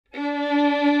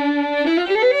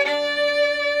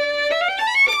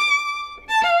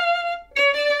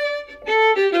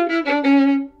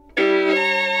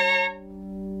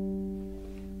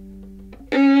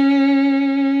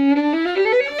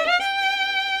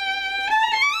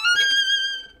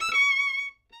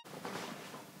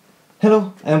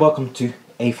Hello and welcome to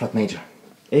A flat major.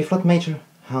 A flat major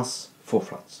has 4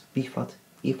 flats: B flat,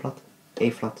 E flat,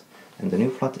 A flat, and the new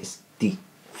flat is D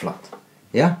flat.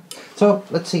 Yeah? So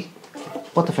let's see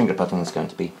what the finger pattern is going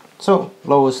to be. So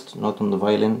lowest note on the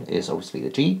violin is obviously the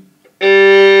G,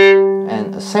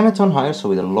 and a semitone higher, so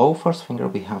with a low first finger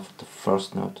we have the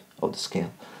first note of the scale,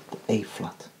 the A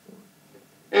flat.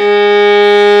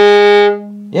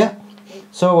 Yeah?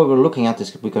 So what we're looking at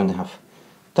is we're going to have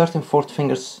 3rd and 4th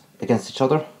fingers against each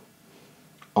other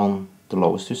on the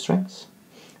lowest 2 strings,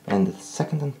 and the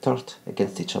 2nd and 3rd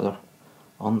against each other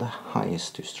on the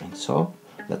highest 2 strings. So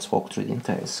let's walk through the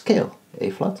entire scale. A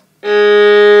flat,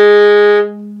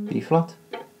 B flat,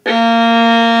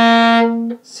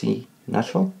 C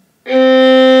natural,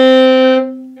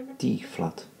 D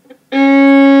flat,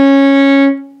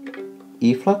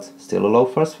 E flat, still a low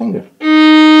first finger,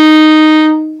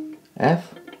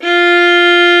 F,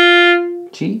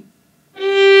 G,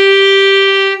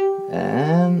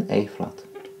 and A flat.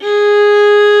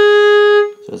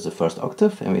 So it's the first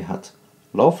octave, and we had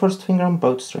low first finger on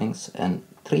both strings and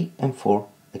 3 and 4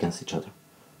 against each other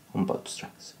on both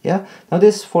strings. Yeah. Now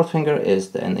this 4th finger is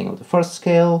the ending of the first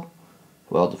scale,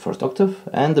 well, the first octave,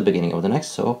 and the beginning of the next.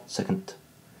 So second,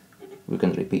 we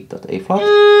can repeat that A flat,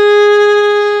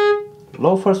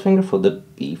 low first finger for the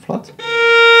B flat,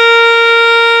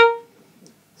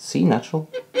 C natural,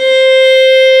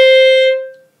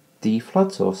 D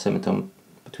flat, so semitone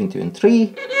between 2 and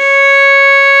 3,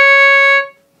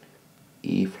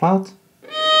 E flat,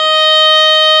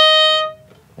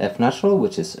 F natural,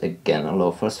 which is again a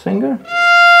low first finger,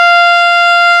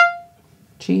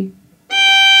 G,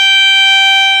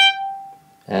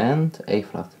 and A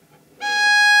flat.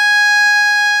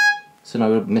 So now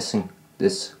we're missing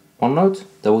this one note,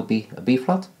 that would be a B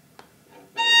flat,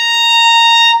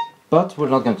 but we're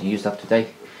not going to use that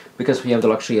today because we have the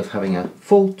luxury of having a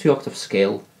full 2-octave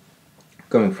scale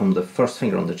going from the 1st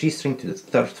finger on the G string to the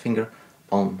 3rd finger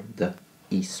on the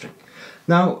E string.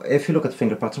 Now if you look at the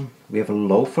finger pattern, we have a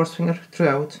low first finger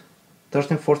throughout,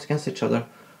 3rd and 4th against each other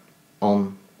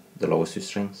on the lowest 2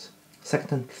 strings,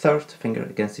 2nd and 3rd finger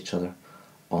against each other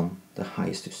on the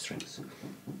highest 2 strings.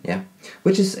 Yeah,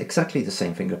 which is exactly the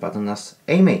same finger pattern as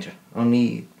A major,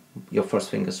 only your first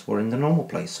fingers were in the normal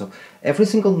place. So every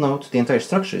single note, the entire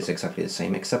structure is exactly the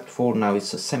same, except for now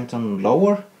it's a semitone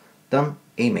lower than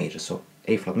A major. So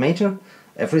A flat major,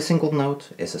 every single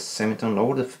note is a semitone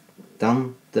lower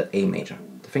than the A major.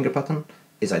 The finger pattern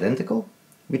is identical,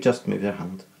 we just move your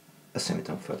hand a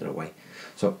semitone further away.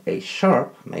 So A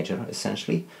sharp major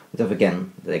essentially would have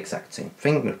again the exact same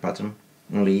finger pattern,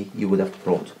 only you would have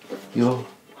brought your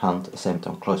hand a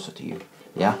semitone closer to you.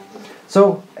 Yeah.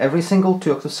 So every single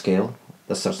 2-octave scale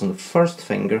that starts on the 1st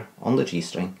finger on the G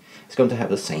string is going to have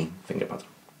the same finger pattern.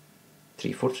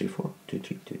 3 4 3 4 2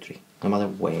 3 2 3. No matter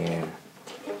where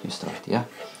you start. Yeah.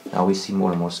 Now we see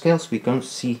more and more scales. We're going to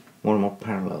see more and more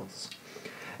parallels.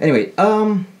 Anyway,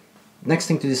 next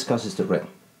thing to discuss is the rhythm.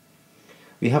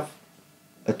 We have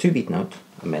a 2-beat note,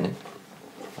 a minute,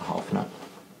 a half note.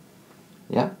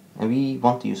 Yeah, and we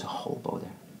want to use a whole bow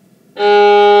there.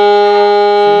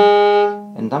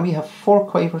 And then we have 4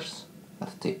 quavers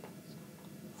at the tip,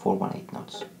 4 1/8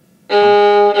 notes.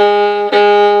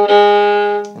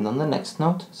 And on the next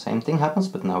note, same thing happens,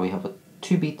 but now we have a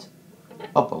 2-beat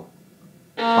oboe.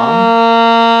 1,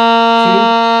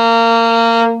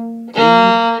 2, 3,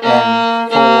 and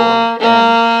 4,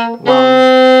 and 1,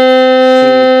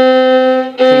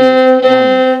 2, 3,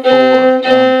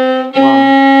 and 4, and 1,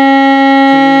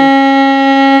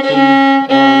 2,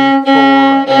 3, and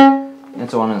 4, and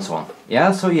so on and so on.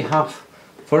 Yeah, so you have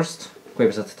first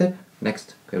quavers at the tip,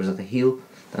 next quavers at the heel,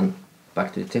 then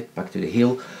back to the tip, back to the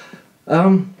heel.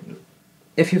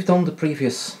 If you've done the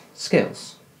previous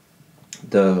scales,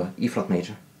 the E flat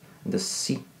major and the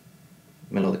C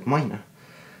melodic minor,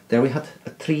 there we had a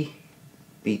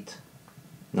 3-beat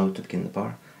note to begin the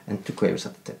bar and 2 quavers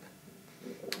at the tip,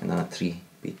 and then a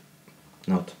 3-beat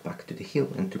note back to the heel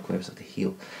and 2 quavers at the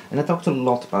heel. And I talked a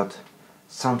lot about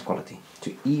sound quality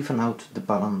to even out the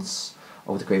balance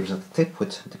of the quavers at the tip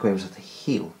with the quavers at the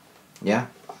heel. Yeah,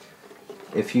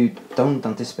 if you don't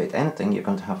anticipate anything, you're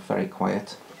going to have very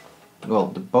quiet, well,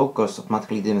 the bow goes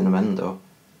automatically diminuendo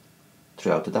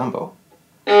throughout the down bow,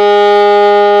 and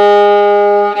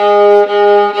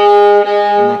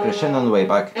then crescendo on the way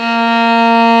back.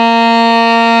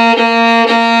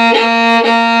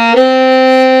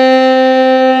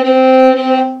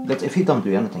 But if you don't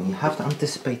do anything, you have to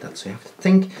anticipate that, so you have to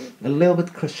think a little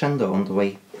bit crescendo on the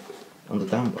way on the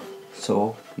down bow.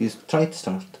 So you try to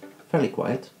start fairly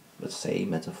quiet, let's say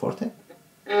mezzo forte,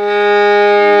 and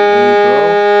you grow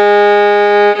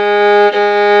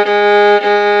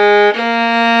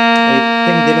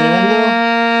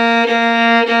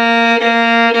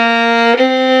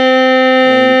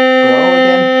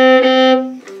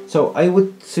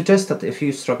would suggest that if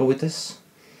you struggle with this,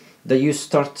 that you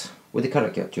start with the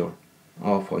caricature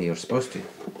of what you're supposed to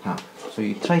have. So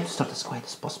you try to start as quiet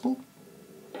as possible.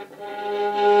 And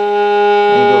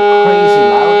go crazy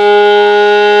loud.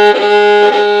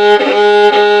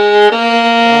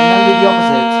 And then do the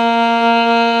opposite.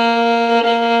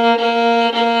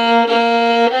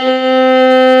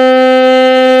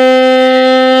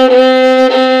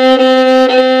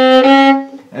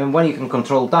 And when you can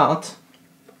control that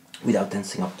without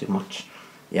tensing up too much,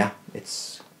 yeah,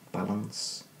 it's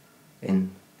balance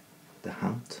in the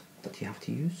hand that you have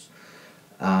to use.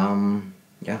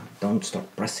 Yeah, don't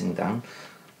start pressing down.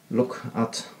 Look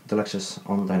at the lectures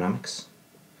on dynamics.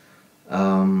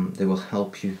 They will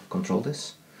help you control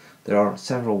this. There are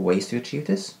several ways to achieve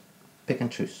this. Pick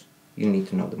and choose. You need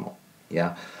to know them all.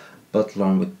 Yeah, but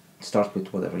start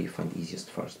with whatever you find easiest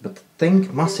first. But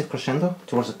think massive crescendo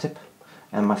towards the tip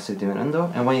and massive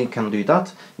diminuendo. And when you can do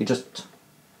that, you just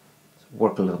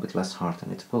work a little bit less hard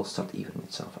and it will start evening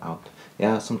itself out.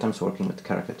 Yeah, sometimes working with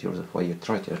caricatures of what you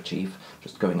try to achieve,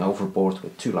 just going overboard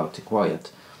with too loud, too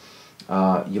quiet,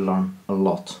 you learn a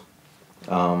lot.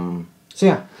 So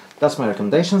yeah, that's my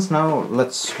recommendations. Now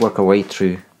let's work our way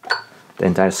through the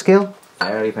entire scale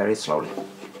very, very slowly.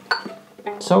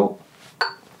 So,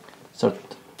 start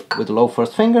with the low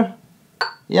first finger,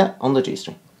 yeah, on the G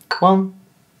string. 1,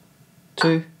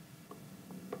 2,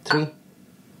 3,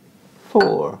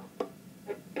 4.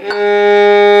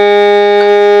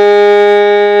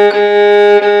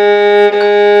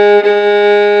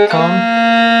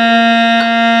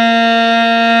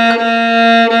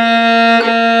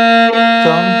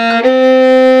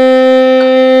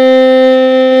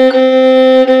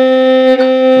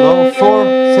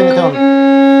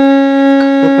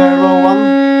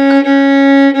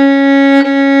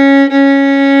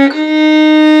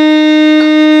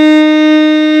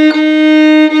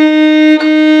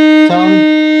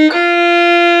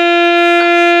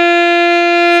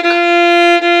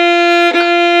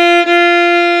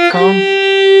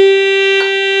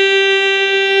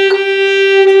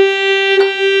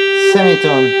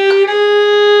 Semitone,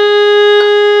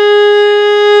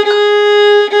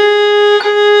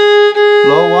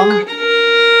 low 1,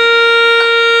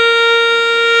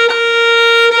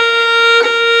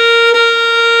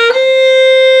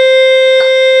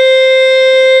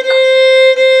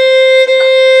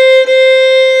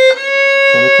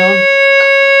 semitone,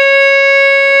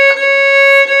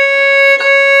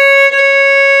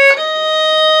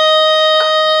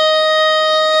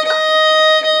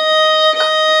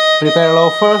 prepare low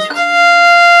first,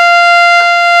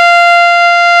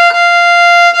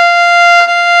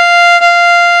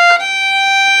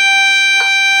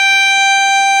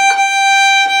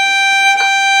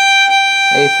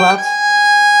 A flat,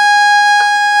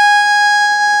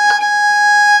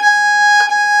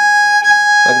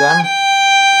 back down,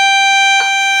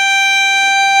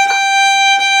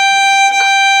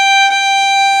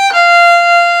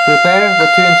 prepare with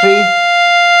 2 and 3,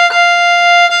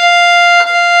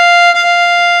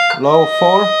 low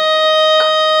 4,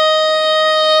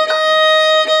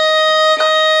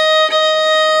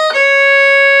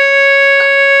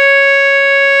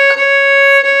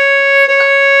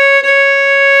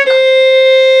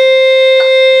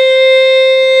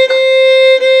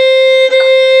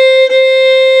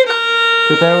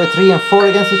 prepare with 3 and 4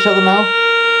 against each other now.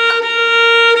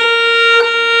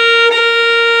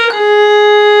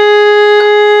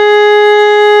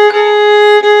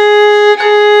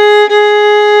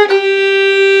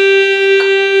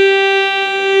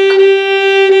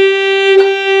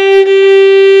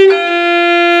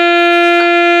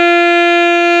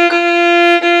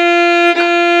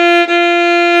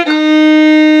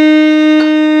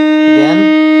 Again,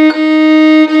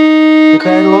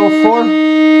 prepare low 4.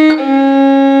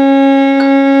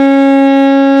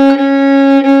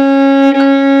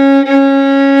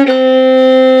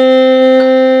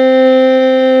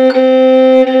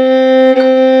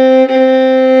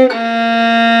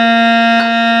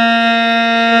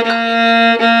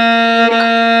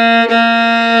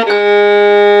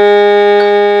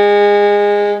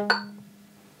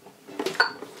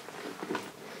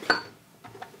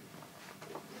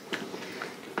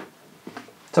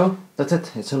 So that's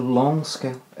it. It's a long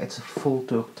scale, it's a full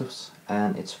 2 octaves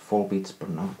and it's 4 beats per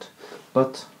note.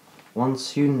 But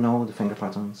once you know the finger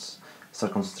patterns,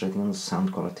 start concentrating on the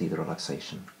sound quality, the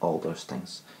relaxation, all those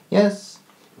things. Yes,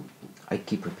 I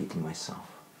keep repeating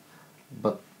myself,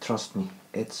 but trust me,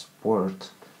 it's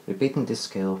worth repeating this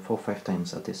scale 4 or 5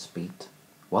 times at this speed.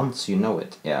 Once you know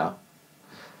it, yeah.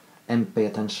 And pay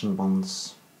attention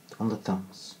once on the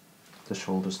thumbs, the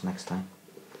shoulders next time.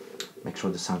 Make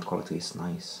sure the sound quality is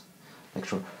nice. make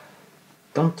sure.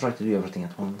 Don't try to do everything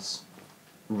at once.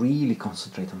 Really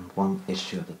concentrate on one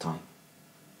issue at a time.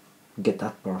 Get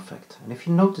that perfect. And if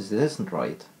you notice it isn't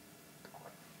right,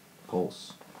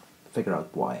 pause. Figure out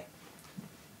why.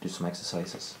 Do some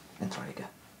exercises and try again.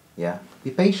 Yeah?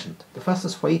 Be patient. The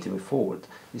fastest way to move forward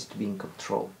is to be in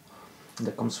control. And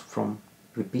that comes from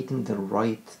repeating the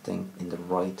right thing in the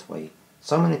right way.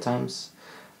 So many times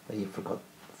that you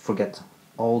forget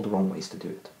all the wrong ways to do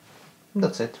it. And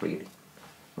that's it, really.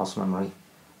 Muscle memory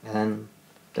and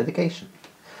dedication.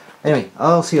 Anyway,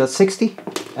 I'll see you at 60,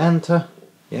 and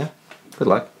yeah, good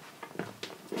luck.